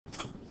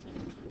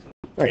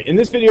All right, in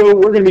this video,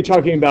 we're going to be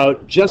talking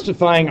about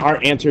justifying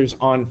our answers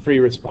on free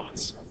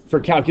response for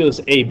calculus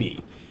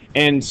AB.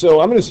 And so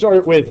I'm going to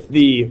start with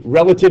the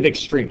relative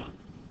extrema.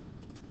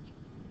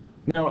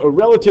 Now, a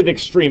relative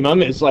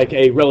extremum is like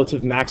a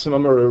relative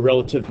maximum or a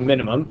relative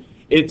minimum.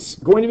 It's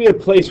going to be a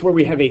place where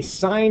we have a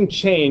sign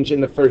change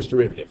in the first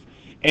derivative.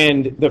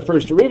 And the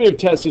first derivative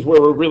test is where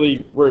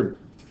we're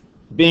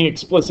being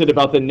explicit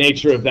about the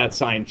nature of that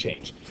sign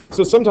change.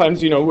 So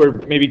sometimes, we're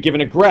maybe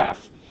given a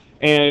graph,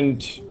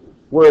 and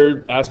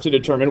we're asked to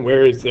determine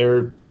where is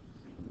there,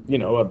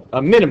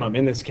 a minimum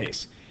in this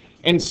case.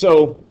 And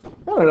so, I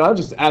don't know, I'll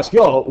just ask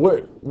y'all,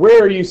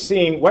 where are you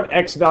seeing, what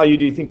x value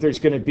do you think there's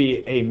going to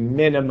be a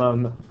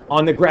minimum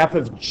on the graph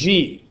of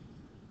G?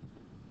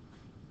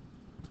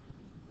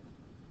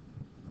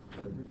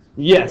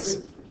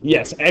 Yes,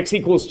 x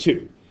equals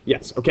 2.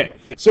 Yes, okay.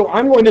 So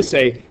I'm going to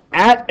say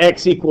at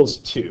x equals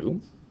 2,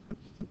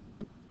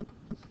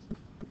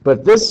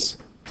 but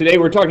today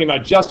we're talking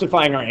about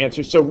justifying our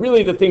answers, so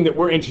really the thing that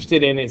we're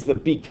interested in is the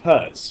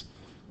because.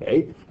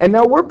 Okay? And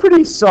now we're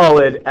pretty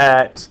solid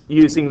at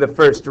using the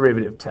first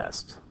derivative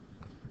test.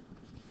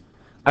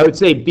 I would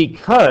say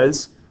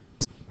because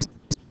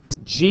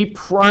g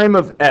prime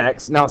of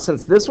x, now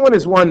since this one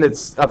is one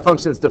that's a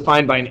function that's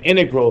defined by an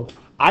integral,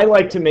 I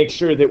like to make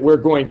sure that we're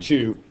going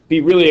to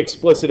be really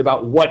explicit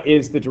about what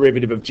is the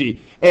derivative of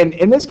g. And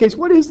in this case,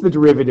 what is the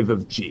derivative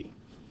of g?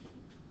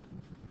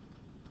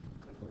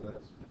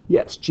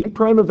 Yes, g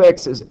prime of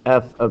x is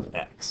f of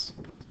x.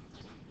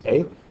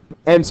 Okay?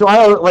 And so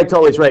I like to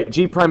always write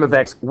g prime of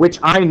x, which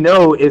I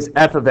know is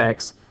f of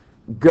x,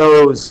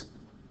 goes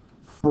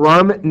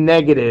from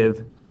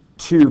negative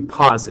to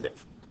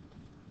positive.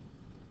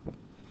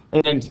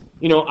 And,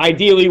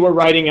 ideally we're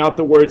writing out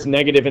the words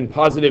negative and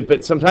positive,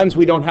 but sometimes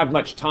we don't have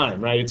much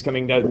time, right? It's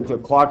coming down, the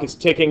clock is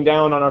ticking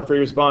down on our free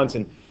response,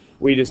 and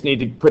we just need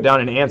to put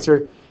down an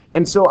answer.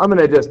 And so I'm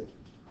going to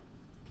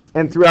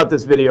and throughout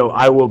this video,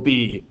 I will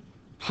be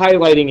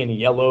highlighting in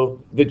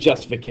yellow the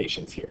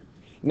justifications here.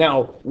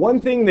 Now, one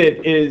thing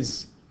that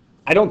is,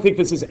 I don't think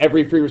this is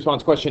every free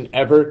response question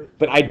ever,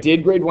 but I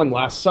did grade one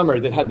last summer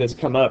that had this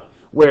come up,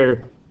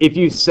 where if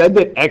you said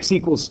that x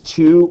equals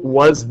 2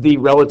 was the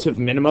relative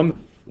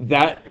minimum,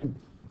 that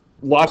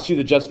lost you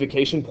the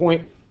justification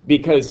point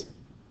because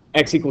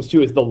x equals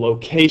 2 is the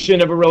location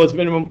of a relative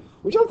minimum,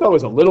 which I thought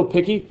was a little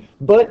picky,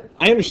 but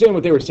I understand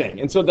what they were saying.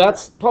 And so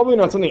that's probably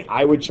not something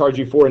I would charge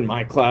you for in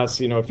my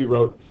class, if you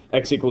wrote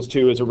x equals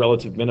 2 is a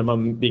relative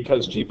minimum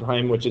because g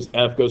prime, which is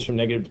f, goes from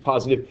negative to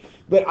positive.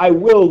 But I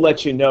will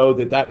let you know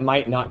that that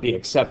might not be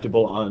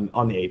acceptable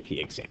on the AP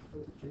exam.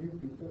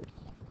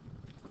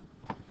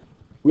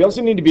 We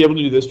also need to be able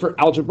to do this for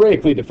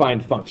algebraically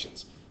defined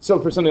functions. So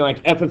for something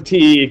like f of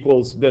t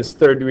equals this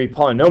third degree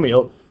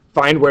polynomial,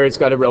 find where it's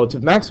got a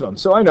relative maximum.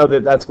 So I know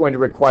that that's going to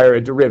require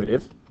a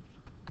derivative.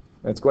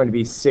 That's going to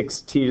be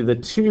 6t to the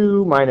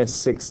 2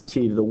 minus 6t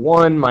to the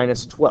 1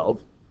 minus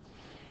 12.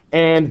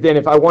 And then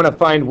if I want to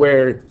find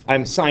where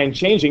I'm sign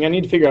changing, I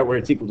need to figure out where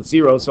it's equal to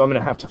 0, so I'm going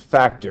to have to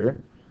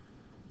factor.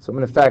 So I'm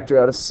going to factor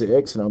out a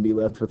 6, and I'll be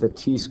left with a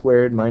t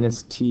squared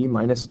minus t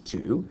minus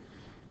 2.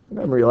 And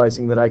I'm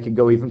realizing that I could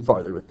go even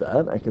farther with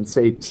that. I can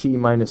say t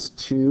minus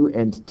 2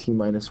 and t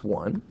minus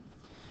 1. And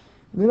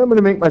then I'm going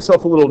to make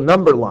myself a little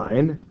number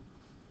line.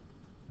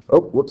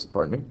 Oh, whoops,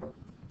 pardon me.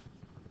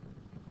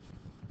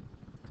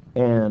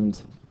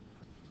 And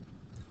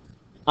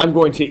I'm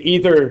going to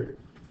either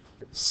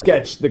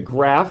sketch the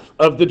graph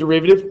of the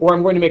derivative, or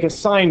I'm going to make a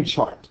sign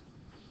chart.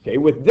 Okay,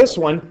 with this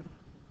one,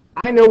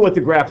 I know what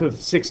the graph of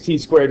 6t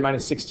squared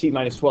minus 6t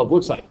minus 12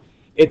 looks like.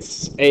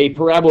 It's a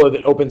parabola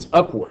that opens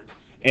upward,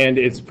 and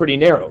it's pretty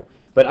narrow.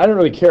 But I don't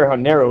really care how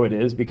narrow it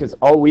is, because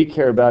all we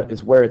care about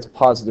is where it's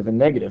positive and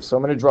negative. So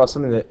I'm going to draw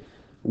something that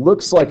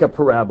looks like a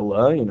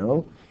parabola,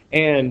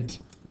 and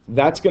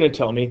that's going to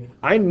tell me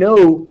I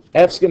know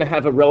f's going to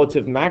have a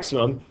relative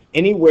maximum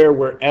anywhere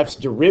where f's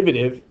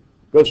derivative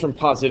goes from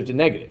positive to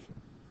negative.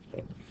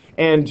 Okay.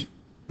 And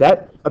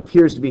that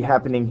appears to be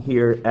happening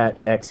here at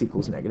x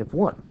equals negative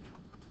 1.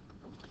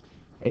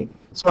 Okay.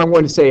 So I'm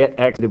going to say at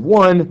x negative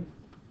 1,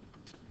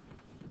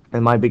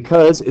 and my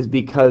because is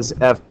because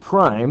f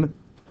prime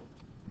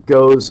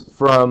goes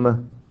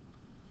from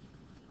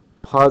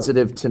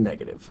positive to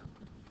negative.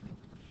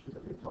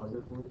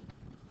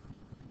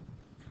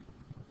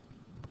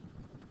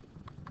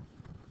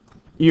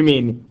 You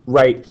mean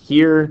right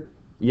here?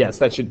 Yes,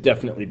 that should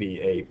definitely be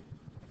a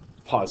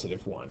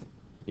positive 1.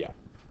 Yeah.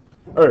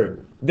 Or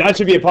that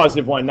should be a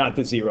positive 1, not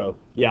the 0.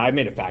 Yeah, I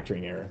made a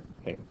factoring error.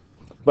 Okay.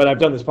 But I've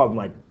done this problem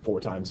like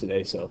 4 times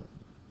today, so.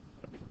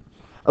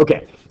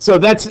 Okay, so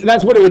that's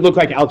what it would look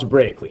like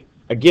algebraically.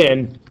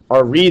 Again,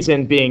 our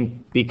reason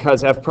being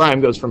because f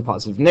prime goes from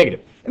positive to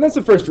negative. And that's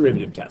the first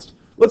derivative test.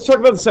 Let's talk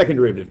about the second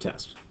derivative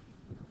test.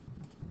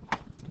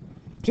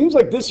 Seems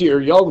like this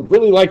year y'all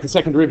really like the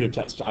second derivative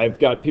test. I've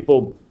got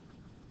people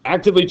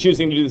actively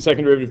choosing to do the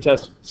second derivative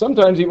test,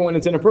 sometimes even when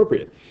it's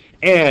inappropriate.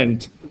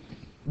 And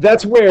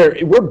that's where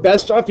we're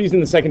best off using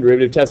the second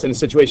derivative test in a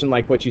situation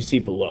like what you see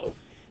below.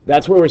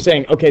 That's where we're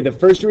saying, okay, the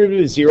first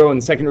derivative is 0 and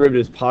the second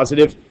derivative is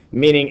positive.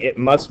 meaning it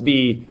must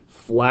be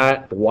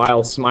flat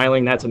while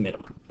smiling. That's a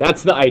minimum.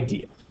 That's the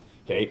idea.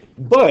 Okay,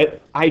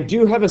 but I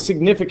do have a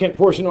significant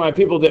portion of my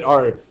people that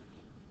are,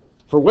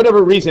 for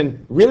whatever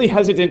reason, really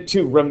hesitant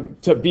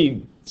to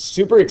be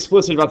super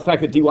explicit about the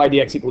fact that dy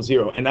dx equals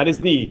 0, and that is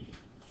the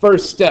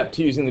first step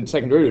to using the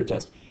second derivative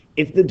test.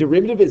 If the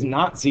derivative is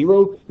not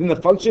 0, then the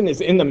function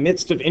is in the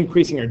midst of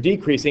increasing or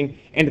decreasing,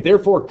 and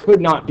therefore could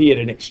not be at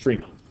an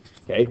extrema.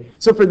 Okay,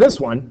 so for this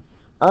one,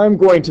 I'm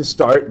going to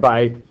start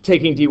by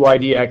taking dy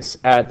dx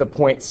at the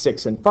points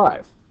 6 and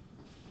 5.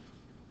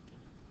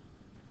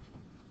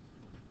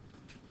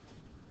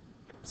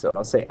 So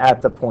I'll say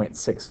at the point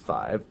 6,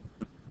 5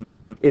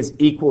 is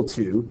equal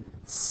to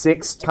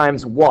 6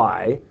 times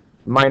y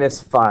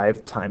minus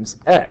 5 times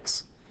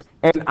x.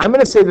 And I'm going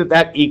to say that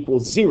that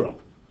equals 0.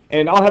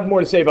 And I'll have more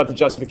to say about the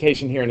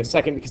justification here in a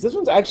second, because this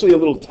one's actually a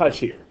little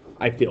touchier,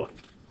 I feel like.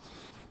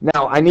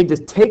 Now, I need to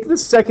take the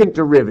second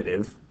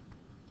derivative.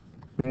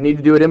 I need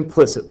to do it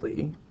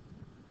implicitly.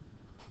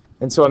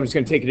 And so I'm just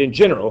going to take it in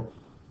general.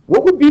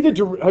 What would be the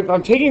if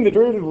I'm taking the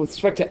derivative with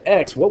respect to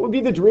x, what would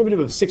be the derivative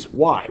of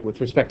 6y with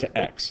respect to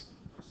x?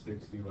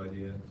 6 dy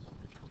dx.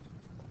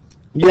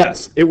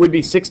 Yes, it would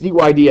be 6 dy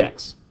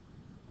dx.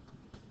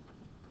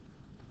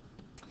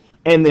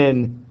 And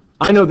then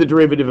I know the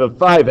derivative of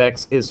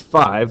 5x is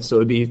 5, so it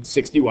would be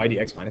 6 dy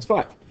dx minus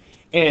 5.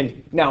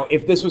 And now,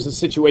 if this was a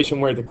situation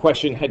where the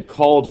question had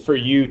called for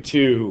you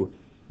to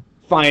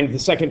find the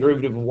second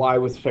derivative of y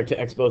with respect to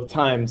x both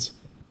times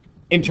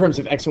in terms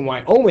of x and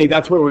y only,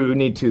 that's where we would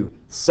need to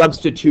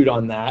substitute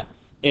on that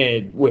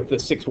with the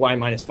 6y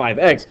minus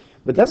 5x.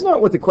 But that's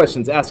not what the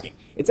question's asking.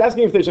 It's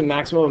asking if there's a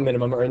maximum, a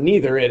minimum, or a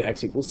neither at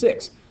x equals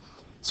 6.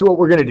 So what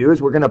we're going to do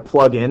is we're going to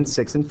plug in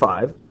 6 and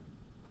 5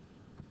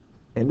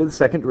 into the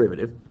second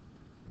derivative.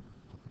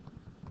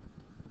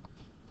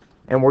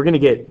 And we're going to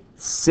get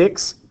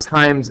 6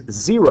 times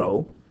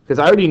 0, because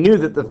I already knew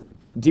that the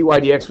dy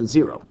dx was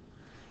 0,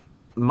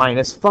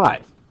 minus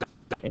 5.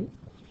 Okay?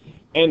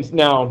 And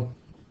now,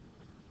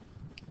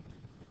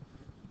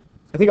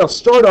 I think I'll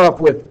start off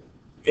with,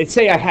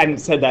 say I hadn't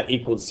said that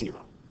equals 0.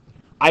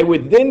 I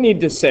would then need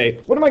to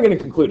say, what am I going to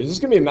conclude? Is this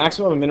going to be a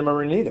maximum, a minimum,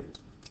 or neither?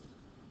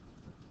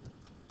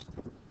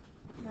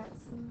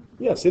 Maximum.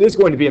 Yes, it is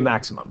going to be a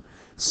maximum.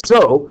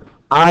 So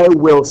I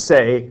will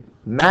say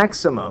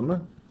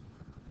maximum.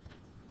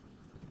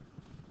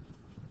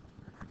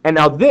 And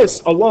now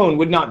this alone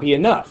would not be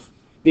enough,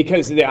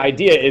 because the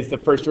idea is the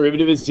first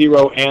derivative is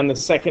 0 and the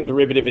second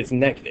derivative is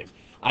negative.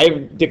 I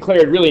have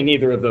declared really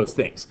neither of those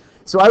things.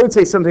 So I would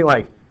say something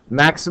like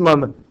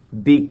maximum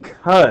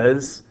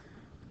because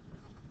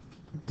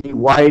dy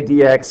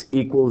dx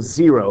equals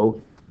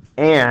 0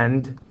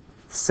 and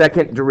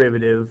second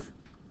derivative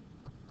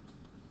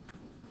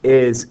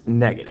is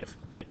negative.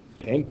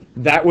 Okay?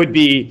 That would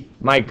be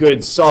my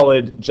good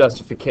solid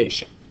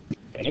justification.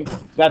 Okay?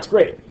 That's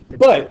great.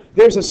 But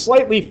there's a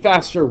slightly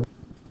faster.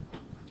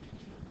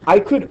 I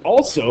could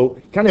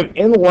also, kind of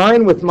in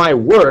line with my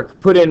work,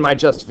 put in my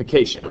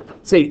justification.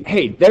 Say,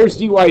 hey, there's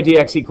dy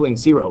dx equaling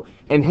 0.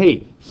 And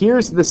hey,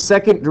 here's the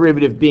second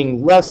derivative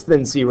being less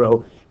than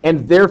 0,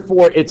 and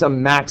therefore it's a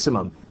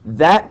maximum.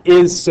 That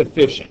is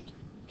sufficient.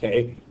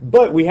 Okay?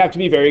 But we have to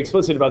be very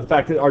explicit about the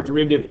fact that our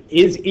derivative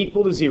is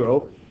equal to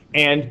 0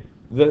 and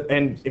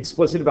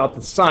explicit about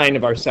the sign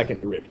of our second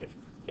derivative.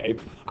 Okay?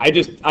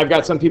 I've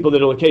got some people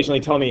that will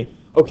occasionally tell me,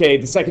 okay,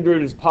 the second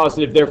derivative is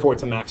positive, therefore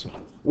it's a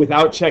maximum,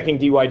 without checking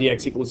dy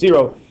dx equals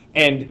 0,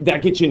 and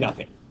that gets you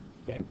nothing.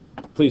 Okay?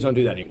 Please don't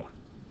do that anymore.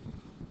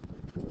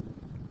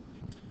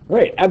 All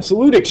right,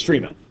 absolute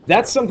extrema.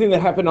 That's something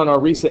that happened on our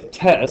recent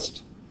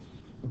test,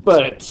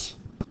 but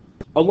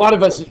a lot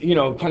of us,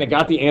 kind of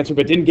got the answer,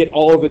 but didn't get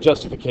all of the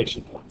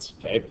justification points.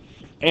 Okay?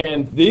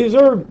 And these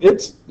are,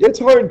 it's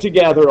hard to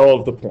gather all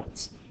of the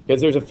points,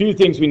 because there's a few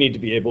things we need to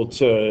be able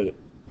to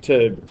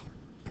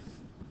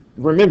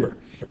remember.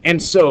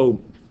 And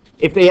so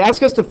if they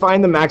ask us to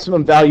find the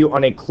maximum value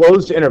on a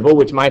closed interval,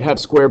 which might have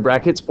square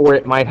brackets, or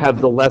it might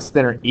have the less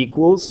than or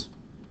equals,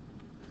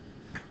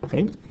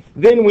 okay,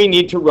 then we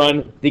need to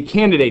run the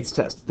candidates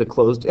test, the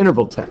closed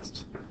interval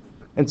test.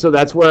 And so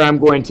that's where I'm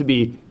going to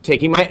be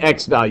taking my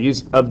x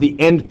values of the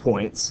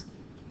endpoints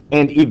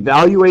and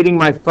evaluating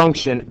my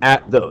function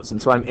at those.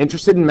 And so I'm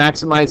interested in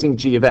maximizing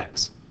g of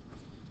x.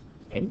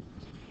 Okay?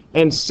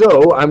 And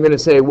so I'm going to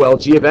say, well,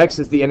 g of x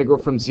is the integral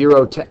from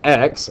 0 to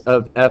x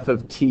of f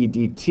of t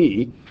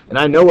dt. And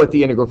I know what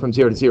the integral from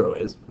 0 to 0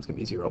 is. It's going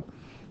to be 0.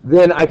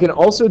 Then I can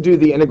also do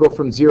the integral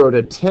from 0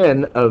 to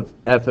 10 of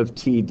f of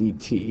t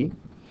dt.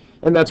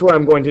 And that's where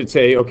I'm going to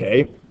say,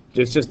 okay,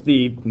 it's just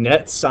the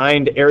net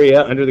signed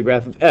area under the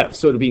graph of f.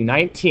 So it'll be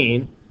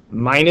 19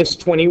 minus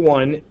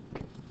 21.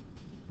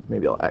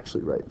 Maybe I'll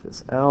actually write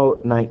this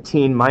out.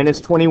 19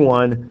 minus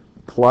 21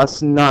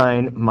 plus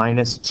 9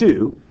 minus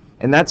 2.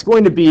 And that's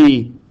going to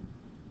be,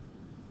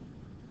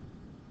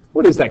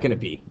 what is that going to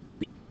be?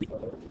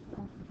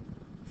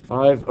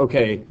 5,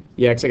 okay.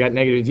 Yeah, because I got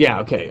negatives. Yeah,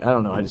 okay. I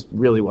don't know. I just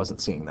really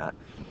wasn't seeing that.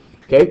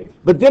 Okay.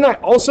 But then I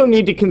also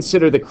need to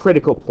consider the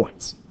critical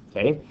points.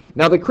 Okay.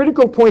 Now the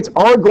critical points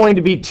are going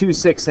to be 2,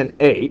 6, and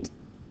 8.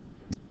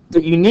 So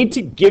you need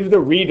to give the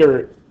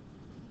reader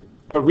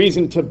a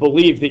reason to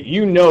believe that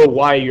you know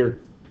why you're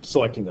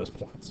selecting those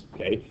points.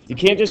 Okay? You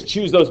can't just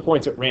choose those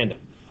points at random.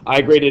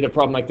 I graded a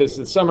problem like this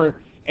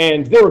summer,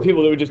 and there were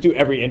people that would just do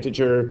every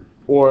integer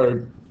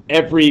or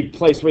every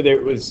place where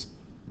there was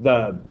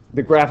the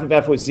graph of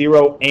f was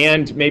 0,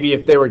 and maybe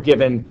if they were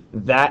given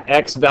that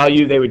x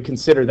value, they would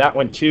consider that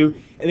one too,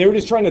 and they were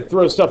just trying to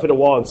throw stuff at a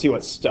wall and see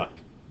what stuck.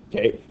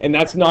 Okay, and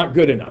that's not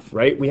good enough,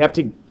 right? We have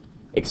to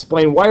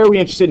explain why are we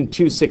interested in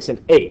 2, 6,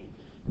 and 8.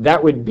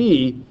 That would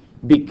be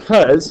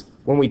because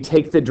when we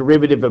take the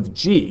derivative of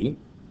g,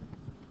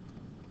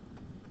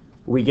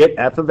 we get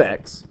f of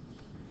x,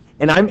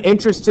 and I'm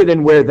interested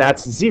in where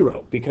that's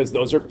 0 because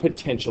those are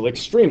potential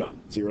extrema.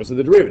 Zeros are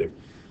the derivative.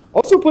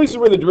 Also, places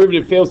where the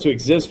derivative fails to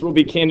exist will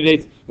be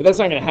candidates, but that's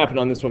not going to happen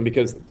on this one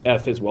because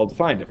f is well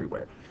defined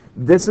everywhere.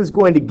 This is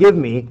going to give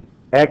me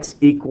x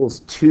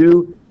equals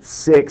 2,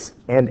 6,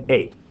 and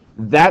 8.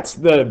 That's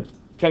the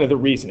kind of the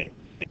reasoning.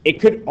 It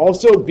could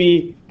also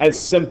be as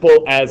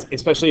simple as,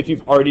 especially if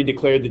you've already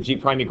declared that g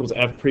prime equals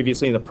f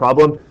previously in the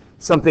problem,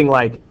 something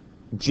like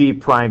g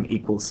prime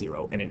equals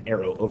 0 and an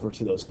arrow over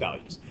to those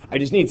values. I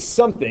just need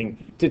something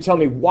to tell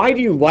me why do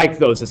you like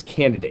those as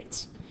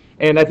candidates.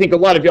 And I think a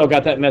lot of y'all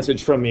got that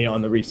message from me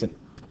on the recent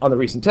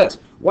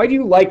test. Why do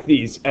you like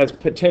these as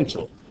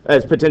potential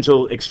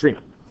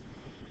extrema?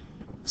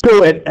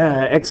 So at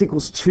x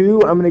equals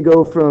 2, I'm going to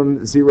go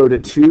from 0 to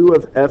 2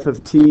 of f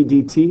of t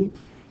dt,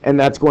 and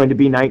that's going to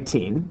be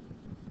 19.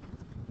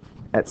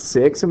 At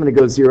 6, I'm going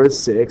to go 0 to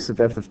 6 of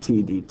f of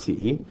t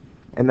dt,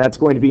 and that's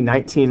going to be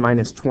 19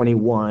 minus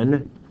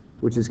 21,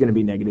 which is going to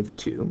be negative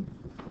 2.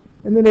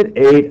 And then at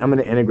 8, I'm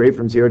going to integrate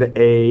from 0 to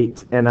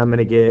 8, and I'm going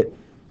to get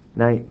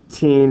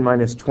 19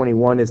 minus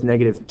 21 is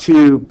negative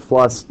 2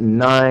 plus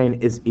 9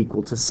 is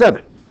equal to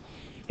 7.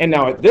 And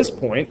now at this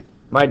point,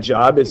 my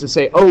job is to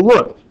say, oh,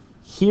 look,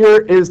 here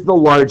is the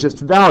largest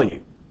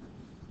value.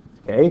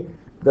 Okay,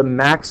 the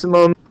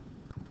maximum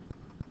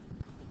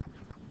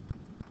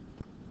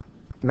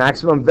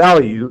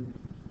value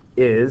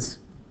is,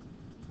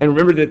 and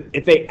remember that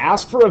if they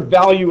ask for a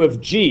value of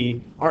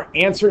g, our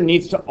answer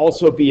needs to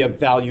also be a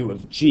value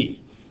of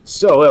g.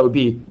 So that would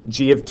be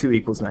g of 2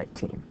 equals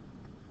 19.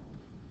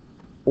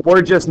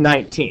 Or just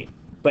 19,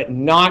 but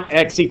not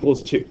x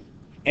equals 2,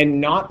 and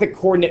not the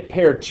coordinate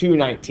pair 2,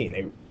 19.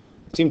 They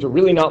seem to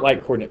really not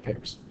like coordinate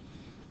pairs.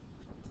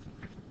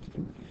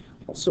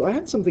 So I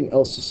had something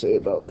else to say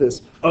about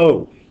this.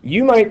 Oh,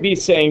 you might be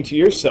saying to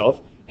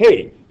yourself,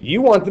 hey,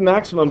 you want the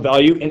maximum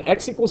value, and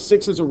x equals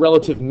 6 is a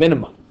relative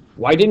minimum.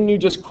 Why didn't you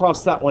just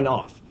cross that one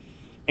off?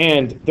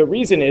 And the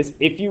reason is,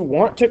 if you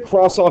want to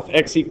cross off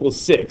x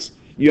equals 6,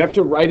 you have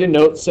to write a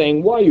note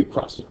saying why you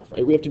crossed it off,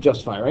 right? We have to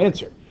justify our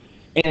answer.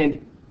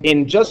 And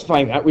in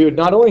justifying that, we would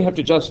not only have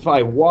to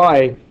justify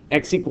why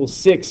x equals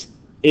 6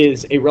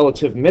 is a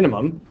relative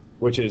minimum,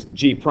 which is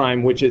g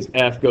prime, which is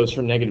f goes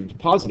from negative to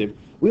positive,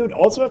 we would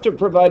also have to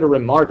provide a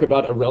remark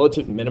about a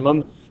relative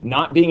minimum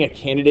not being a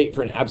candidate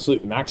for an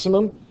absolute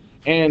maximum.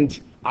 And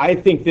I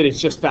think that it's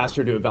just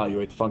faster to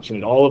evaluate the function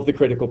at all of the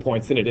critical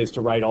points than it is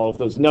to write all of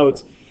those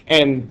notes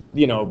and,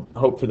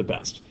 hope for the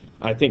best.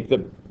 I think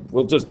that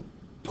we'll just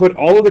put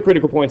all of the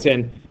critical points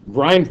in,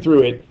 grind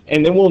through it,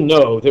 and then we'll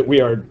know that we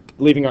are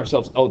leaving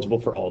ourselves eligible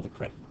for all the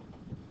credit.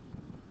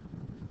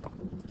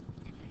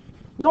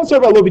 We also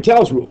talk about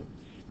L'Hopital's rule.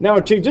 Now,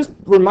 to just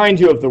remind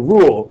you of the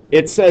rule,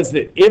 it says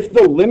that if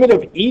the limit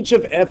of each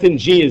of f and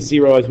g is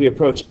 0 as we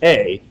approach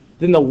a,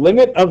 then the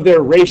limit of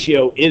their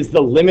ratio is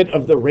the limit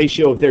of the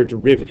ratio of their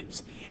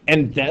derivatives.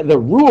 And the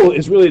rule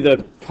is really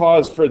the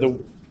cause for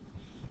the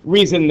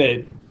reason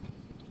that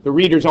the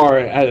readers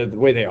are the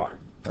way they are.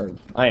 Or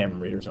I am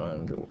readers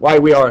on why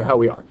we are how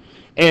we are.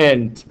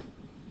 And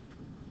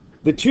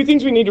the two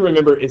things we need to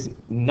remember is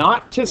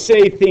not to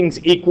say things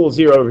equal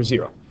 0 over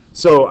 0.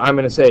 So I'm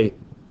going to say,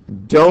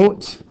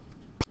 don't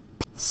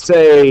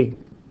say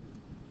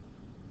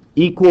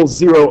equals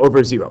 0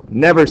 over 0.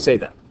 Never say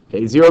that.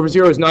 Okay, 0 over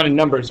 0 is not a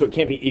number, so it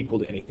can't be equal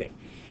to anything.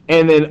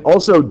 And then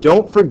also,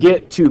 don't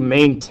forget to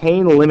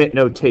maintain limit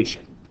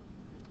notation.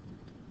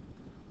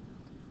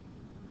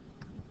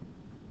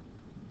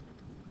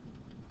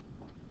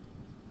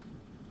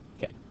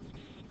 Okay.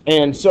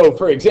 And so,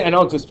 for example, and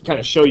I'll just kind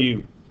of show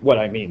you what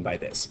I mean by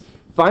this.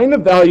 Find the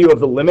value of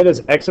the limit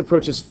as x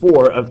approaches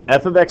 4 of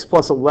f of x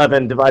plus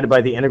 11 divided by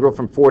the integral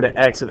from 4 to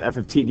x of f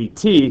of t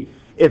dt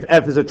if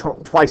f is a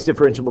twice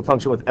differentiable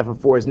function with f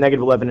of 4 is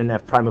negative 11 and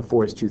f prime of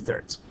 4 is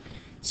 2/3.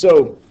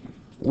 So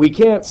we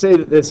can't say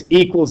that this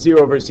equals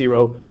 0 over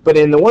 0, but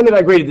in the one that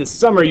I graded this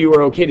summer, you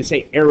were okay to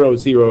say arrow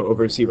 0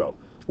 over 0.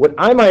 What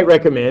I might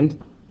recommend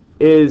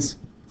is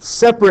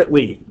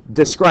separately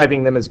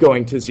describing them as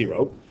going to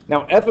 0.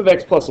 Now, f of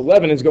x plus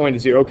 11 is going to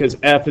 0 because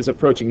f is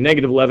approaching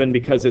negative 11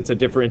 because it's a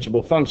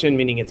differentiable function,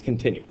 meaning it's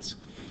continuous.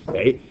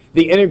 Okay?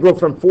 The integral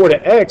from 4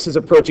 to x is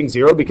approaching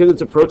 0 because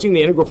it's approaching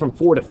the integral from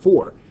 4 to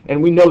 4,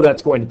 and we know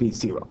that's going to be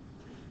 0.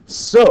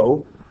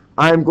 So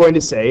I'm going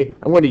to say,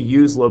 I'm going to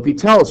use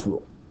L'Hopital's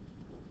rule.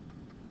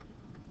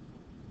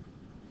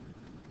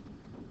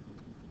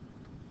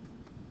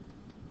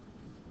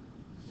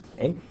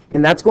 Okay?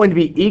 And that's going to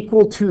be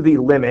equal to the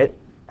limit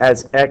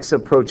as x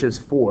approaches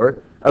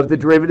 4 of the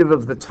derivative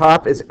of the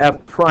top is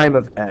f prime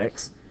of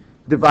x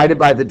divided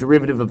by the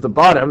derivative of the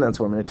bottom. That's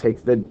where I'm going to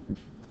take the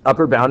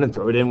upper bound and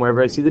throw it in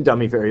wherever I see the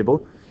dummy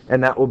variable,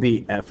 and that will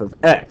be f of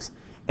x.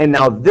 And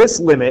now this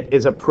limit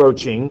is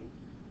approaching,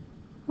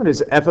 what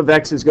is it? F of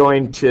x is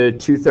going to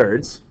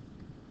 2/3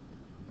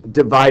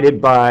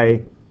 divided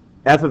by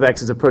f of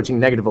x is approaching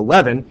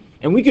 -11,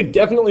 and we could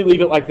definitely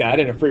leave it like that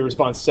in a free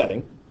response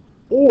setting,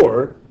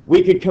 or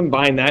we could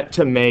combine that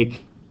to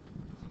make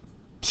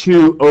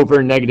 2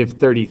 over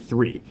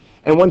 -33.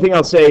 And one thing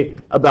I'll say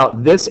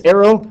about this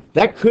arrow,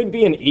 that could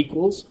be an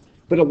equals,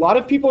 but a lot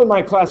of people in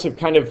my class have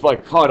kind of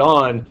like caught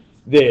on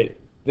that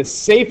the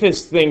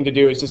safest thing to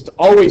do is just to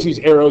always use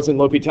arrows in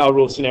L'Hopital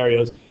rule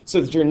scenarios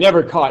so that you're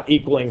never caught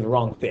equaling the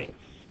wrong thing.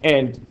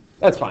 And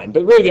that's fine,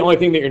 but really the only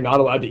thing that you're not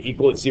allowed to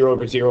equal is 0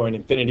 over 0 and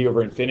infinity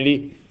over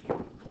infinity.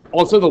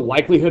 Also, the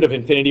likelihood of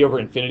infinity over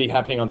infinity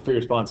happening on free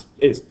response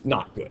is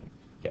not good.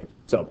 Okay,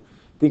 so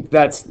I think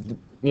that's,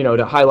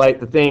 to highlight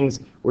the things,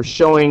 we're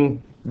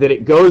showing that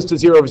it goes to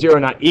 0 over 0,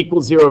 not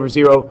equals 0 over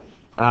 0,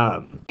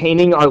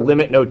 painting our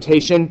limit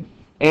notation,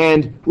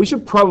 and we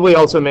should probably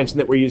also mention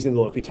that we're using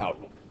the L'Hopital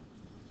rule.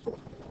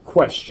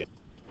 Question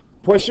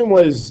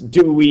was,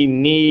 do we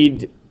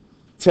need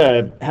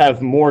to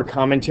have more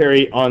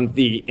commentary on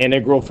the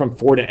integral from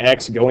 4 to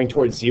x going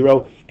towards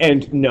 0?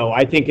 And no,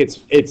 I think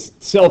it's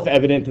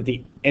self-evident that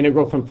the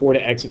integral from 4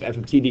 to x of f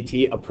of t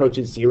dt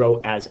approaches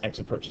 0 as x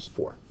approaches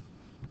 4.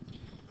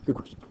 Good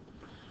question.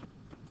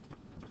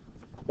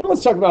 Now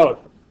let's talk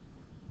about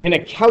in a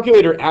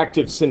calculator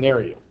active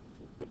scenario,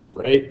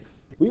 right?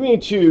 We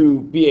need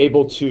to be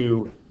able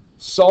to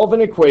solve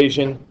an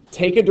equation,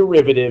 take a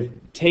derivative,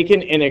 take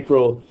an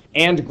integral,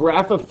 and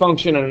graph a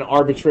function on an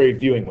arbitrary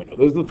viewing window.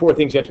 Those are the 4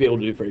 things you have to be able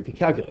to do for AP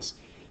Calculus.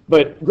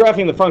 But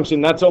graphing the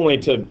function, that's only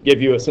to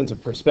give you a sense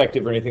of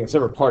perspective or anything. It's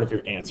never part of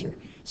your answer.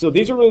 So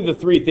these are really the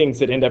 3 things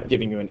that end up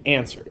giving you an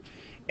answer.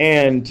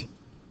 And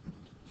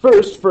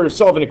first, for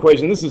solve an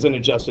equation, this is an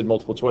adjusted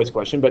multiple choice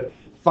question, but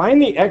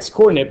find the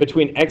x-coordinate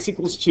between x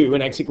equals 2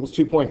 and x equals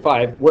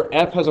 2.5 where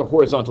f has a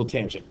horizontal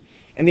tangent.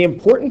 And the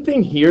important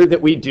thing here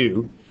that we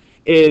do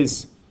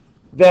is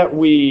that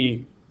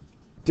we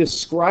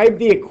describe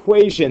the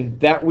equation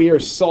that we are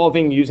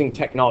solving using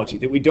technology,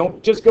 that we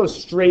don't just go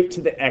straight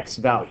to the x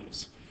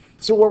values.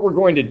 So what we're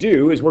going to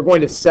do is we're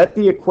going to set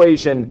the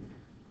equation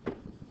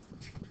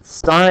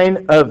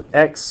sine of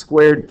x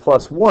squared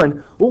plus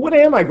 1. Well, what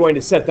am I going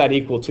to set that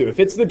equal to? If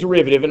it's the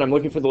derivative and I'm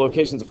looking for the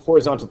locations of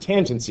horizontal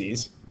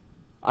tangencies,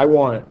 I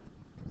want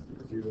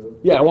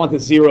the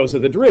zeros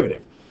of the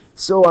derivative.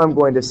 So I'm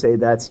going to say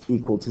that's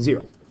equal to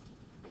 0.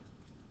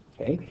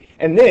 Okay?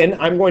 And then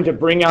I'm going to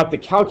bring out the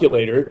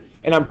calculator,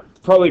 and I'm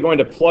probably going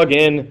to plug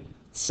in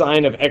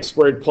sine of x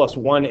squared plus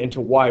 1 into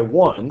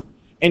y1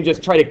 and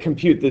just try to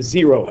compute the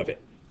 0 of it.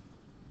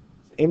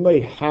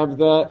 Anybody have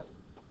that?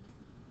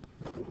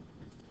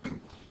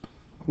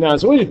 Now,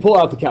 so we just pull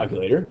out the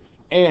calculator,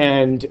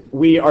 and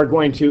we are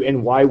going to,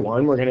 in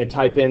y1, we're going to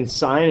type in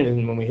sine,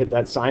 and when we hit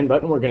that sine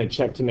button, we're going to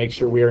check to make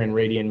sure we are in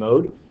radian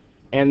mode.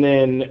 And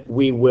then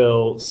we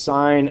will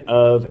sine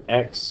of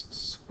x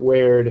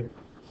squared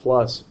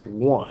plus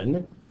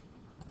 1.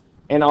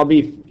 And I'll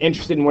be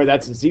interested in where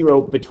that's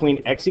 0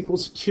 between x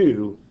equals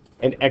 2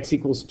 and x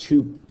equals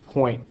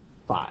 2.5.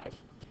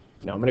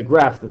 Now I'm going to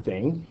graph the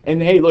thing,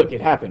 and hey, look,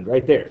 it happened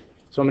right there.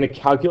 So I'm going to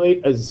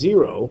calculate a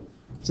 0.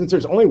 Since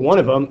there's only one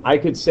of them, I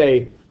could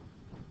say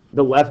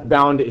the left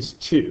bound is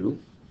 2,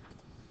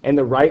 and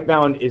the right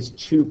bound is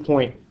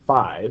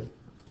 2.5.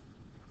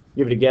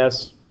 Give it a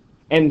guess.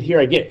 And here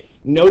I get.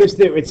 Notice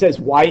that it says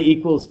y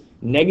equals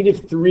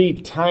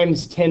 -3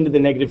 times 10 to the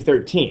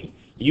 -13.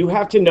 You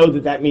have to know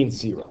that that means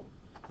 0.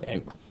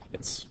 Okay?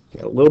 It's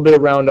a little bit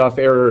of round-off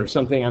error or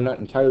something. I'm not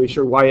entirely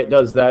sure why it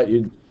does that.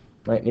 You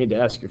might need to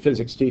ask your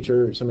physics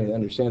teacher or somebody that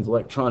understands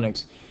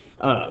electronics.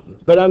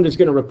 But I'm just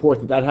going to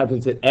report that that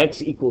happens at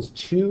x equals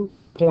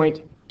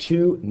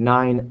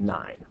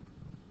 2.299.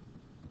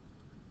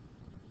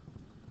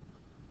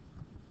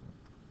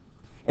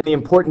 And the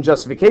important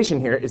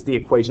justification here is the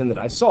equation that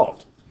I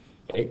solved.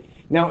 Okay?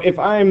 Now, if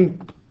I'm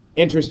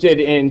interested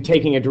in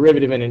taking a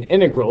derivative and an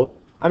integral,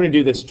 I'm going to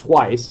do this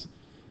twice.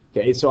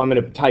 Okay, so I'm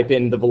going to type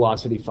in the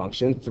velocity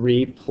function,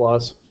 3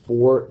 plus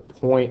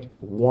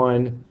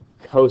 4.1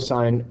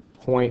 cosine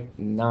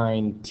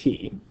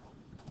 0.9t.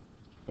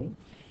 Okay.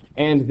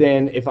 And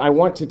then if I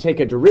want to take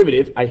a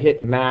derivative, I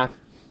hit math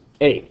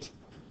 8.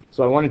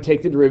 So I want to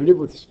take the derivative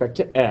with respect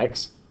to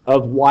x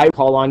of y,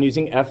 call on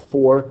using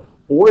F4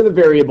 or the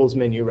variables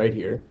menu right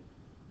here,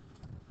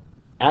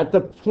 at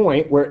the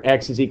point where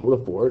x is equal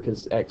to 4,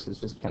 because x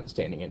is just kind of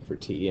standing in for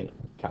t in a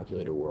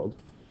calculator world.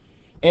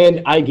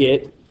 And I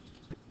get,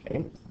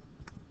 okay,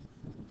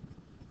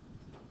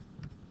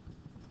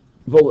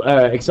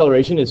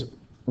 acceleration is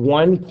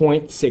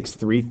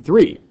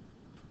 1.633.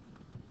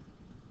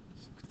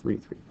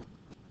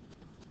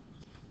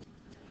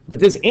 But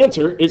this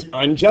answer is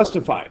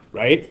unjustified,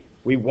 right?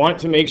 We want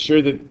to make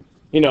sure that,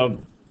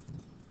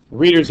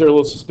 readers are a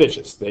little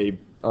suspicious. They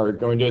are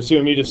going to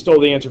assume you just stole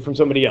the answer from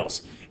somebody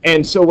else.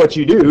 And so what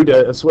you do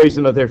to assuage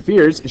them of their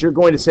fears is you're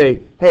going to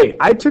say, hey,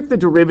 I took the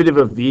derivative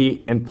of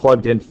v and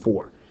plugged in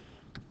 4.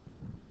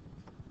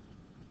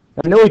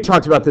 I know we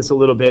talked about this a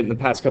little bit in the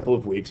past couple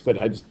of weeks,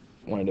 but I just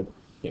wanted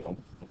to,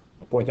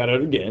 point that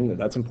out again.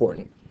 That's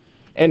important.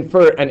 And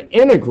for an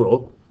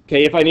integral,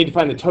 okay, if I need to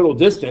find the total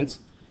distance,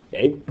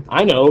 okay,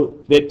 I know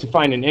that to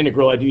find an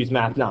integral, I'd use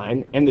Math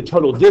 9, and the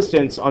total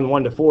distance on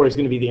 1 to 4 is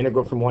going to be the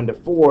integral from 1 to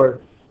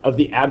 4 of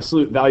the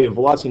absolute value of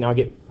velocity. Now I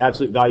get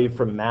absolute value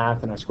from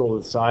math, and I scroll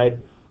to the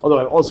side. Although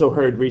I've also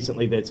heard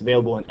recently that it's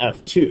available in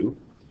F2.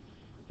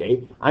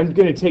 Okay, I'm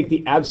going to take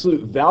the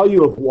absolute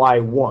value of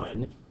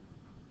y1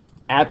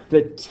 at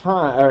the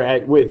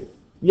time,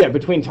 or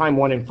between time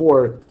 1 and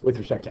 4 with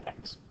respect to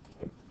x.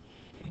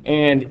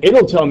 And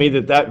it'll tell me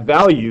that that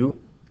value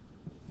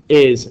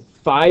is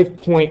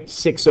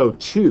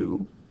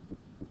 5.602.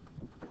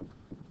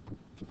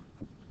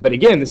 But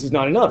again, this is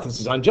not enough. This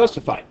is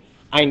unjustified.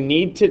 I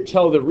need to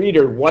tell the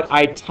reader what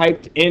I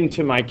typed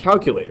into my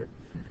calculator.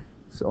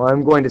 So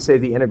I'm going to say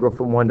the integral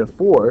from 1 to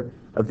 4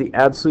 of the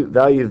absolute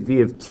value of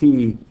v of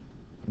t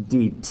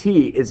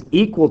dt is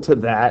equal to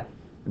that.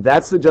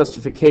 That's the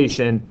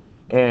justification,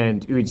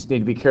 and we just need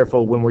to be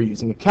careful when we're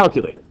using a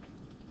calculator.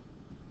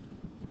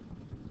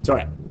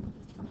 Sorry.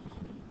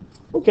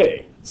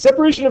 Okay,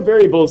 separation of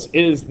variables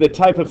is the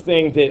type of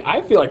thing that I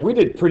feel like we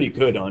did pretty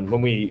good on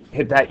when we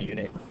hit that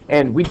unit.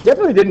 And we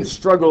definitely didn't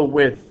struggle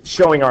with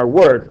showing our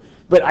work,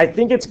 but I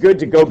think it's good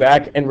to go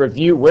back and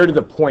review where do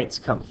the points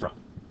come from.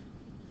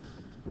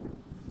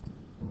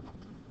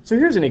 So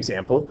here's an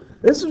example.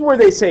 This is where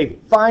they say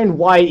find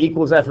y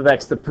equals f of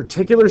x, the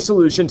particular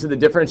solution to the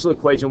differential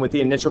equation with the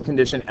initial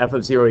condition f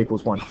of 0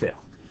 equals 1/5.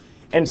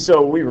 And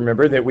so we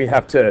remember that we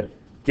have to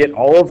get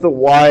all of the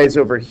y's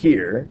over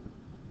here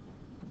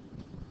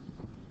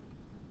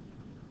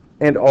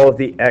and all of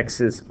the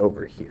x's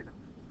over here.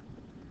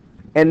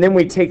 And then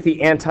we take the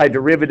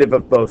antiderivative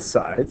of both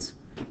sides.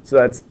 So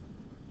that's,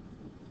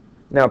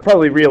 now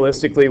probably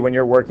realistically when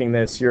you're working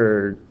this,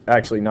 you're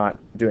actually not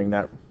doing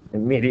that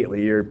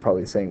immediately. You're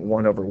probably saying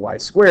 1 over y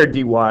squared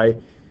dy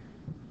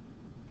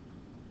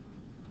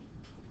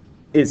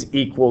is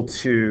equal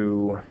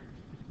to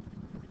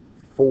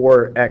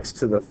 4x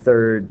to the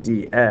third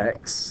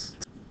dx.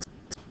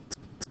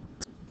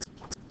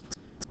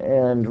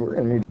 And we're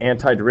going to need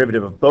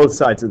antiderivative of both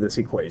sides of this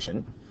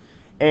equation.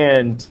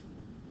 And,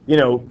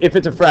 if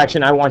it's a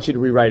fraction, I want you to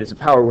rewrite it as a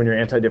power when you're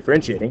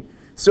antidifferentiating.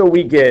 So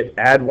we get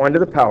add 1 to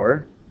the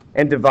power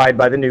and divide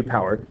by the new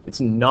power.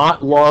 It's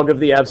not log of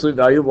the absolute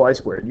value of y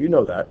squared, you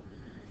know that,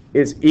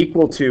 is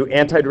equal to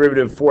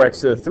antiderivative of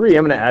 4x to the 3.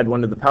 I'm going to add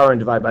 1 to the power and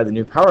divide by the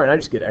new power, and I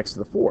just get x to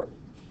the 4.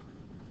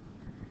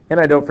 And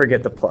I don't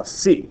forget the plus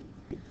c.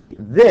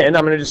 Then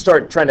I'm going to just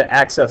start trying to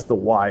access the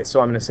y. So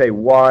I'm going to say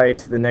y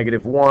to the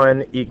negative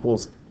 1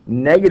 equals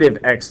negative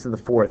x to the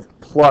 4th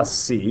plus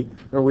c.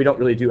 Remember, we don't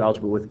really do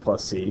algebra with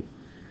plus c,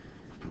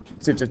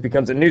 so it just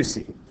becomes a new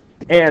c.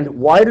 And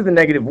y to the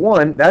negative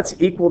 1, that's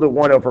equal to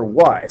 1 over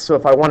y. So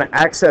if I want to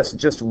access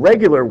just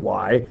regular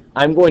y,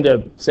 I'm going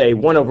to say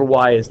 1 over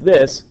y is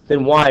this,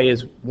 then y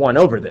is 1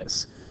 over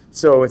this.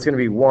 So it's going to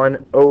be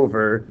 1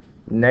 over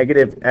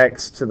negative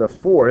x to the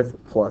 4th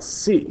plus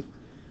c.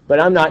 But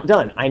I'm not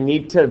done. I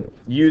need to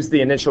use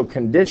the initial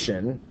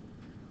condition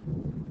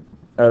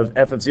of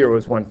f of 0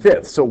 is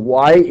 1/5. So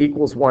y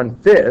equals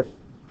 1/5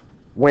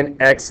 when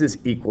x is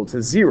equal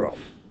to 0.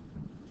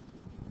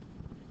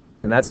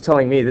 And that's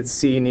telling me that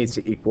c needs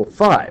to equal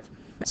 5.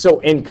 So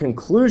in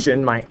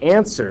conclusion, my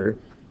answer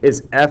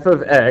is f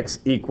of x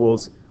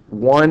equals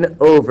 1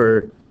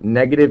 over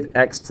negative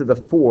x to the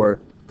 4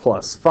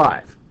 plus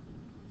 5.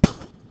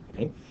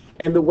 Okay.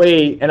 And the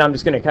way, and I'm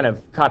just going to kind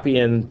of copy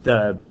in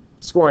the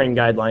scoring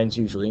guidelines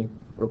usually,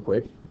 real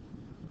quick.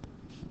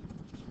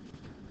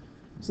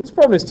 So this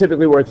problem is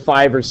typically worth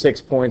 5 or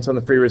 6 points on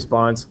the free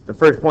response. The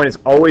first point is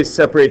always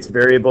separates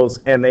variables,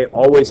 and they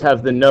always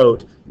have the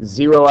note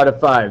 0 out of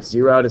 5,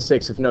 0 out of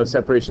 6 if no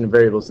separation of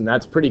variables, and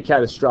that's pretty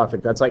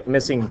catastrophic. That's like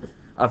missing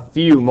a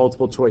few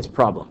multiple choice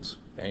problems.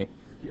 Okay.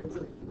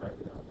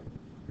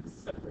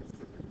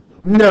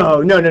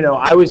 No.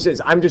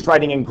 I'm just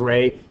writing in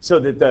gray so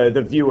that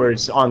the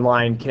viewers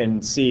online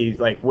can see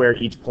like where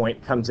each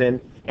point comes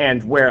in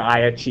and where I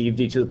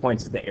achieved each of the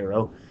points with the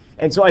arrow.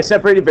 And so I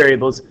separated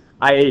variables.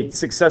 I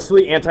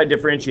successfully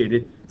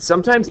antidifferentiated.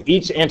 Sometimes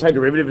each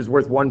antiderivative is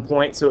worth 1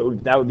 point, so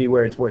that would be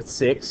where it's worth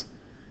 6.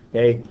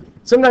 Okay.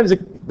 Sometimes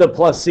the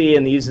plus c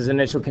and the uses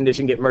initial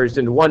condition get merged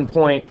into 1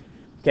 point.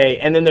 Okay,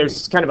 and then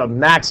there's kind of a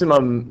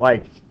maximum,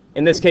 like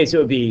in this case it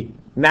would be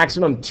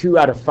maximum 2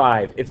 out of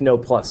 5 if no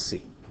plus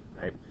c.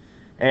 Right?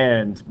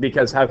 And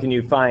because how can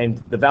you find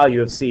the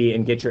value of c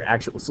and get your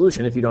actual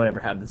solution if you don't ever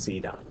have the c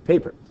down on the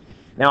paper?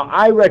 Now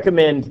I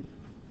recommend,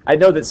 I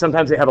know that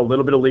sometimes they have a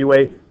little bit of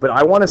leeway, but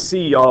I want to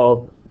see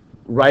y'all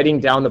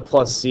writing down the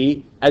plus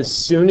c as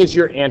soon as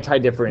you're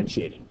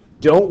anti-differentiating.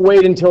 Don't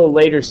wait until a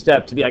later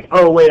step to be like,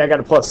 oh wait, I got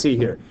a plus c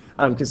here.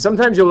 Because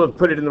sometimes you'll have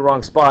put it in the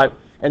wrong spot,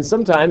 and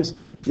sometimes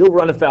you'll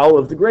run afoul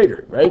of the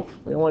grader, right?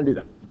 We don't want to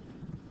do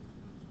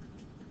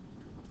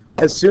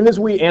As soon as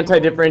we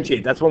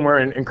anti-differentiate, that's when we're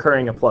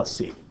incurring a plus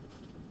c.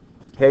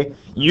 Okay,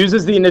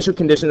 uses the initial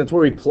condition, that's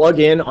where we plug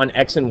in on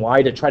x and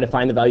y to try to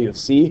find the value of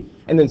c,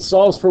 and then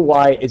solves for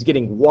y is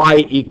getting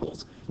y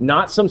equals.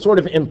 Not some sort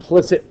of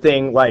implicit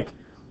thing like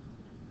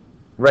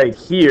right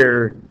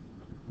here.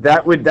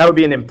 That would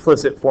be an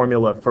implicit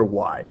formula for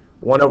y.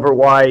 1 over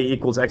y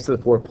equals x to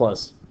the 4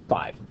 plus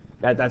 5.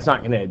 That's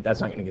not gonna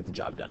get the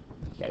job done.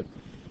 Okay,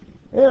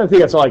 and I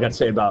think that's all I got to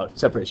say about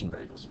separation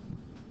variables.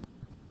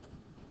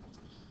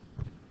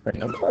 Right,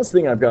 now the last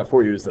thing I've got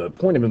for you is the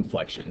point of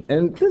inflection,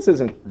 and this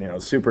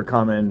isn't super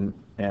common,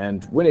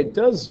 and when it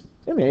does,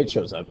 I mean, it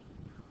shows up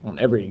on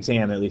every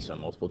exam, at least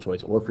on multiple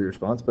choice or free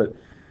response, but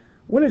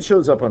when it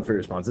shows up on free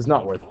response, it's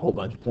not worth a whole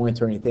bunch of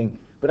points or anything,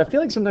 but I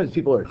feel like sometimes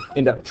people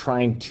end up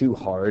trying too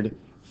hard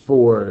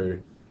for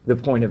the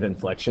point of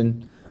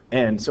inflection,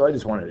 and so I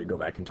just wanted to go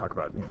back and talk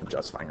about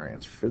justifying our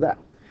answer for that.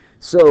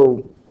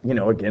 So,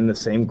 again, the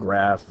same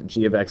graph,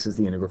 g of x is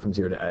the integral from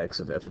 0 to x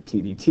of f of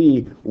t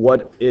dt.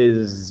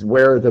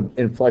 Where are the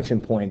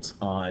inflection points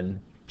on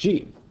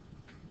g?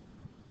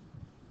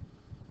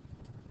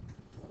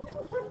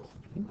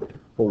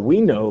 Well,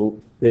 we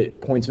know that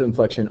points of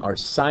inflection are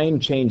sign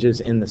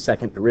changes in the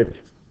second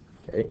derivative.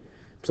 Okay,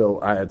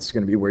 so it's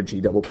going to be where g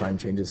double prime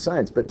changes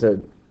signs. But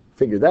to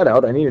figure that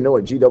out, I need to know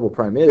what g double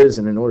prime is,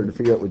 and in order to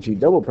figure out what g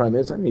double prime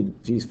is, I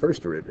need g's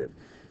first derivative.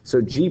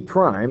 So g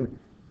prime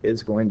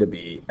is going to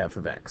be f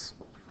of x.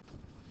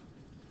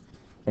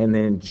 And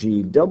then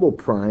g double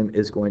prime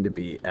is going to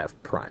be f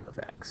prime of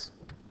x.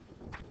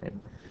 Okay.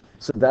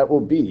 So that will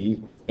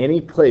be any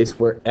place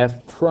where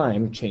f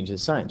prime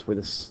changes signs, where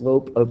the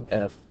slope of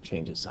f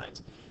changes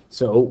signs.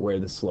 So where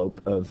the slope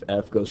of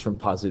f goes from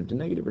positive to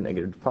negative or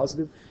negative to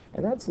positive,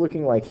 and that's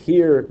looking like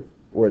here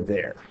or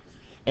there.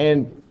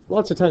 And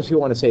lots of times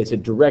people want to say it's a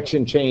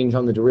direction change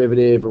on the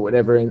derivative or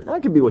whatever, and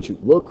that could be what you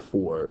look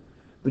for.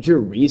 But your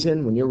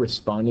reason, when you're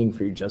responding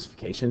for your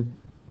justification,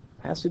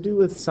 has to do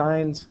with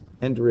signs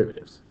and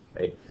derivatives.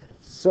 Okay?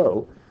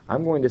 So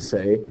I'm going to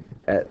say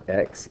at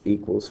x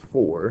equals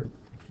 4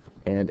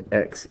 and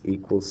x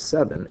equals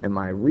 7. And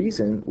my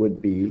reason would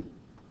be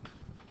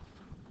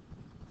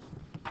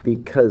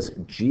because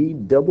g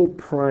double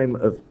prime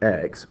of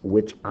x,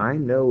 which I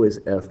know is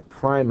f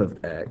prime of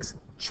x,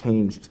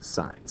 changed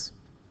signs.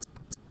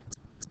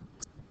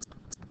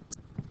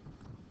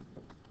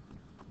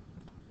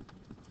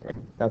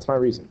 That's my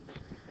reason.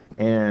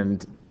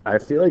 And I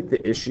feel like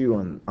the issue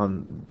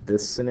on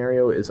this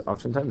scenario is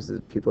oftentimes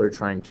that people are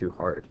trying too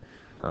hard.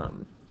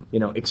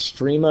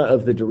 Extrema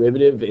of the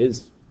derivative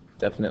is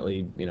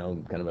definitely,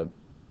 kind of a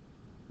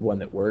one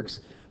that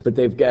works, but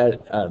they've got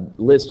a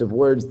list of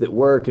words that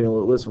work and a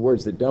list of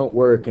words that don't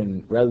work,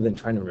 and rather than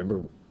trying to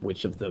remember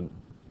which of the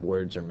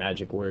words are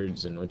magic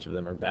words and which of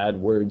them are bad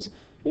words,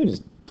 you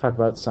just talk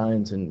about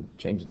signs and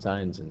changing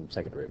signs and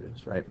second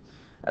derivatives, right?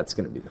 That's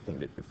going to be the thing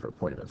to do for a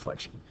point of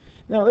inflection.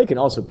 Now, they can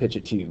also pitch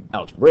it to you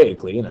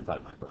algebraically, and I thought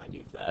I might remind you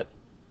of that.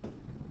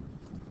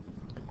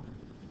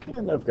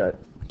 And I've got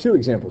two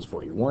examples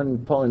for you, one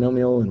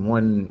polynomial and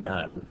one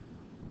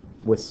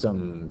with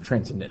some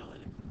transcendental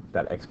in it,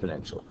 that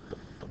exponential.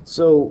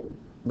 So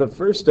the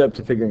first step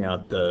to figuring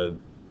out the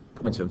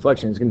points of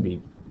inflection is going to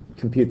be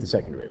compute the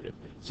second derivative.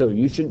 So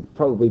you should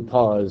probably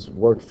pause,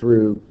 work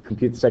through,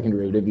 compute the second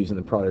derivative using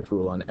the product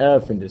rule on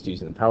f and just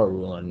using the power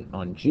rule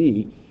on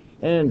g,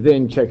 and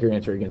then check your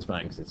answer against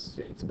mine because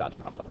it's about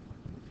to pop up.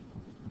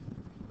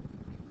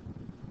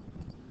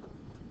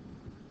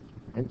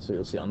 And so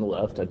you'll see on the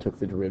left, I took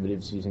the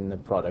derivatives using the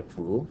product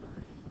rule,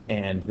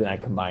 and then I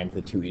combined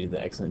the 2e to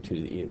the x and the 2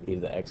 to the e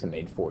to the x and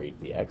made 4e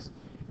to the x.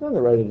 And on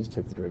the right, I just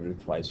took the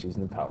derivative twice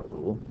using the power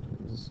rule.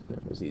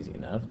 It was easy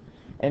enough.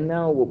 And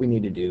now what we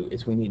need to do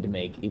is we need to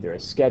make either a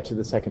sketch of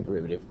the second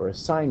derivative or a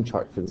sign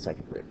chart for the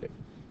second derivative.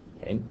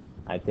 Okay?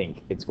 I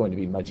think it's going to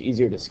be much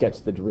easier to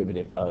sketch the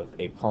derivative of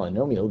a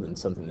polynomial than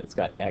something that's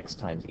got x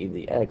times e to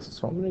the x.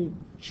 So I'm going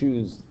to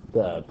choose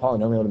the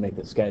polynomial to make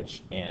the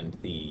sketch and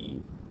the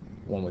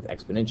one with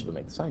exponential to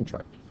make the sign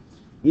chart.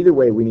 Either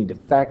way, we need to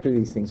factor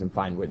these things and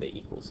find where they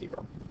equal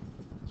 0.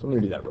 So I'm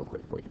going to do that real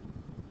quick for you.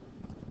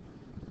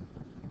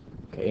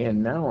 Okay,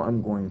 and now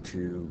I'm going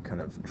to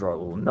kind of draw a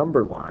little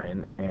number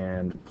line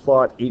and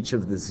plot each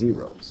of the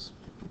zeros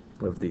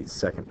of these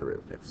second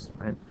derivatives,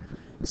 right?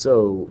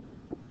 So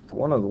the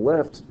one on the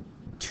left,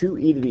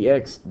 2e to the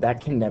x,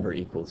 that can never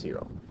equal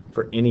 0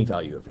 for any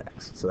value of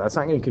x. So that's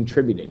not going to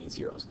contribute any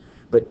zeros.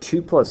 But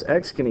 2 plus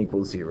x can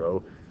equal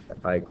 0,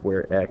 like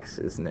where x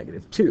is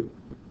negative 2.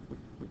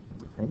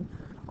 Okay?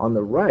 On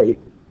the right,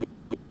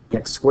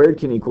 x squared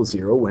can equal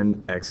 0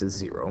 when x is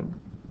 0.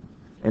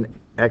 And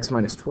x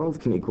minus 12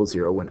 can equal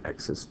 0 when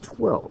x is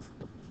 12.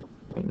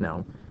 Okay,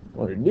 now,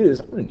 what I'm going to do is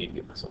I'm going to need to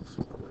get myself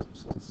some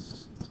let's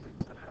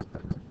make that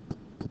happen.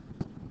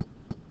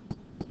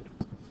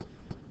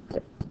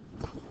 Okay.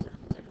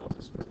 I'll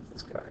just move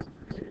this guy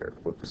here.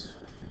 Whoops.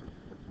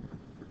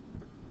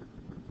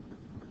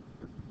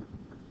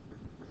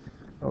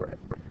 All right.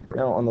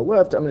 Now, on the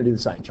left, I'm going to do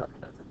the sign chart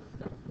method.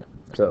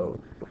 So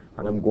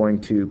I'm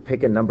going to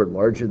pick a number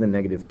larger than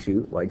negative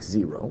 2, like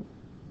 0.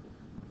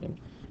 Okay.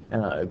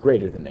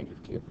 greater than negative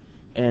 2.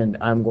 And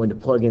I'm going to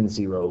plug in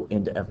 0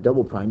 into f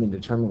double prime and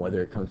determine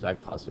whether it comes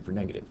back positive or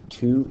negative.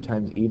 2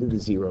 times e to the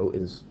 0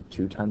 is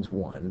 2 times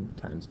 1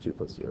 times 2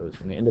 plus 0 is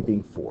going to end up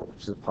being 4,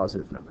 which is a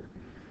positive number.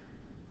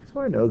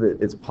 So I know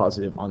that it's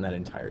positive on that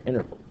entire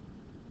interval.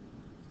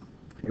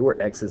 Okay,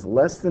 where x is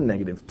less than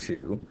negative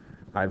 2,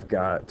 I've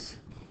got,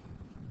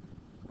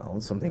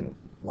 well, something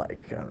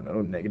like, I don't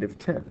know, negative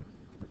 10.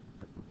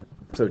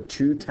 So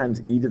 2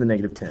 times e to the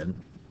negative 10.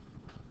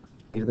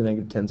 E to the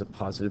negative 10 is a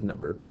positive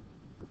number.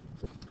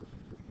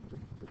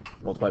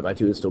 Multiplied by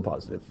 2 is still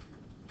positive.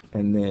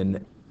 And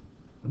then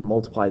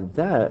multiply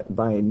that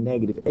by a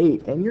negative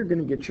 8, and you're going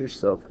to get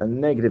yourself a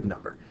negative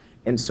number.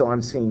 And so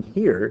I'm seeing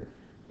here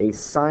a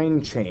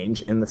sign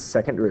change in the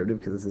second derivative,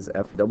 because this is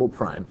f double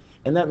prime,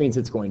 and that means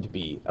it's going to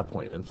be a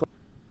point of inflection.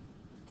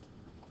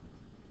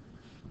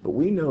 But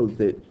we know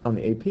that on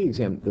the AP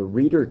exam, the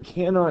reader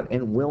cannot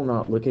and will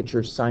not look at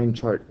your sign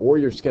chart or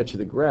your sketch of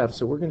the graph,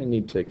 so we're going to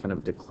need to kind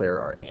of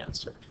declare our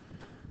answer.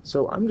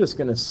 So I'm just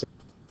going to say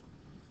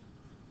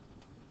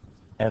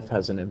f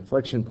has an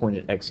inflection point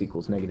at x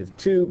equals negative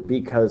 2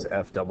 because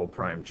f double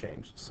prime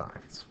changed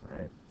signs,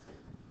 right?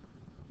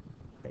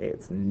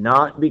 It's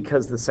not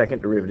because the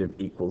second derivative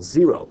equals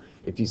 0.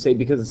 If you say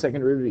because the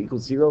second derivative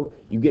equals 0,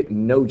 you get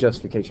no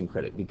justification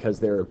credit because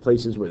there are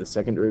places where the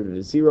second derivative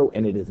is 0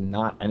 and it is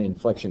not an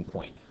inflection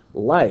point,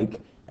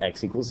 like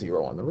x equals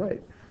 0 on the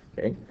right.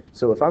 Okay,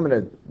 so if I'm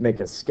going to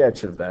make a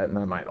sketch of that, and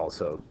I might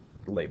also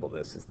label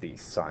this as the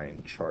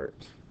sign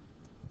chart,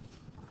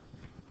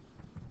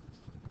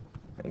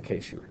 in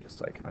case you were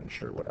just like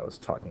unsure what I was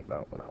talking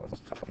about when I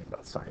was talking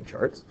about sign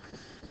charts.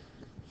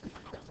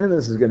 And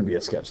this is going to be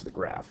a sketch of the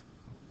graph.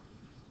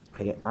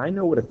 Okay, I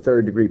know what a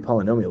third degree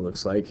polynomial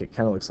looks like. It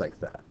kind of looks like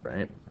that,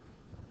 right?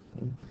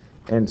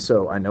 And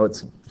so I know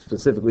it's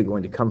specifically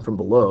going to come from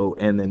below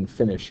and then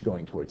finish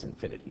going towards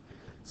infinity.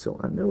 So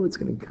I know it's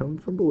going to come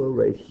from below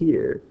right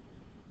here.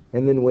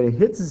 And then when it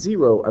hits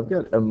 0, I've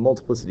got a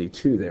multiplicity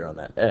 2 there on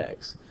that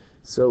x.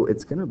 So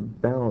it's going to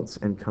bounce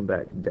and come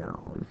back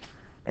down.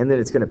 And then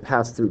it's going to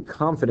pass through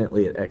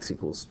confidently at x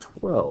equals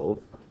 12.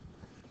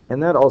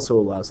 And that also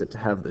allows it to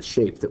have the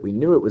shape that we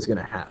knew it was going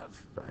to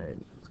have, right?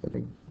 It's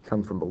going to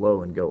come from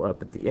below and go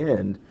up at the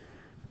end.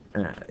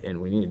 And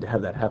we needed to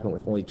have that happen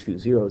with only 2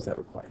 zeros. That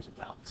requires a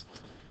bounce.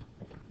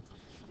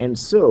 And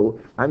so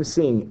I'm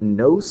seeing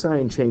no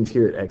sign change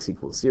here at x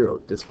equals 0,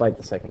 despite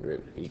the second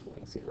derivative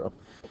equaling 0.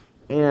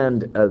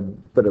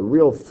 And but a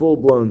real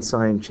full-blown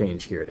sign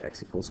change here at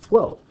x equals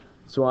 12.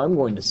 So I'm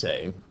going to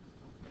say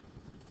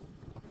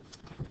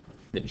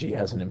that g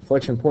has an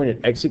inflection point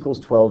at x equals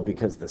 12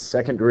 because the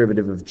second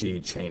derivative of g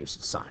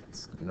changed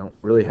signs. You don't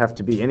really have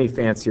to be any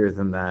fancier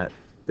than that,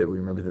 that we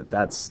remember that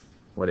that's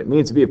what it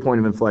means to be a point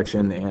of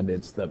inflection, and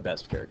it's the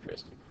best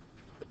characteristic.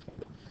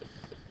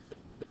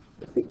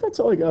 I think that's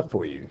all I got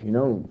for you. You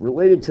know,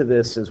 related to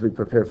this, as we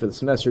prepare for the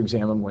semester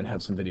exam, I'm going to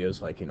have some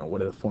videos like, you know,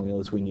 what are the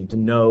formulas we need to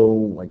know,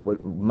 like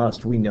what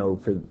must we know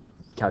for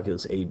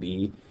calculus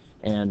AB,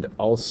 and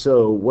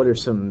also what are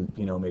some,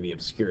 you know, maybe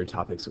obscure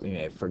topics that we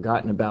may have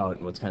forgotten about,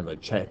 and what's kind of a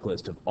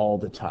checklist of all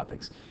the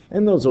topics.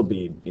 And those will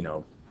be, you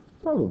know,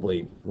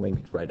 probably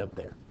linked right up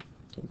there.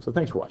 Okay, so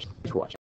thanks for watching.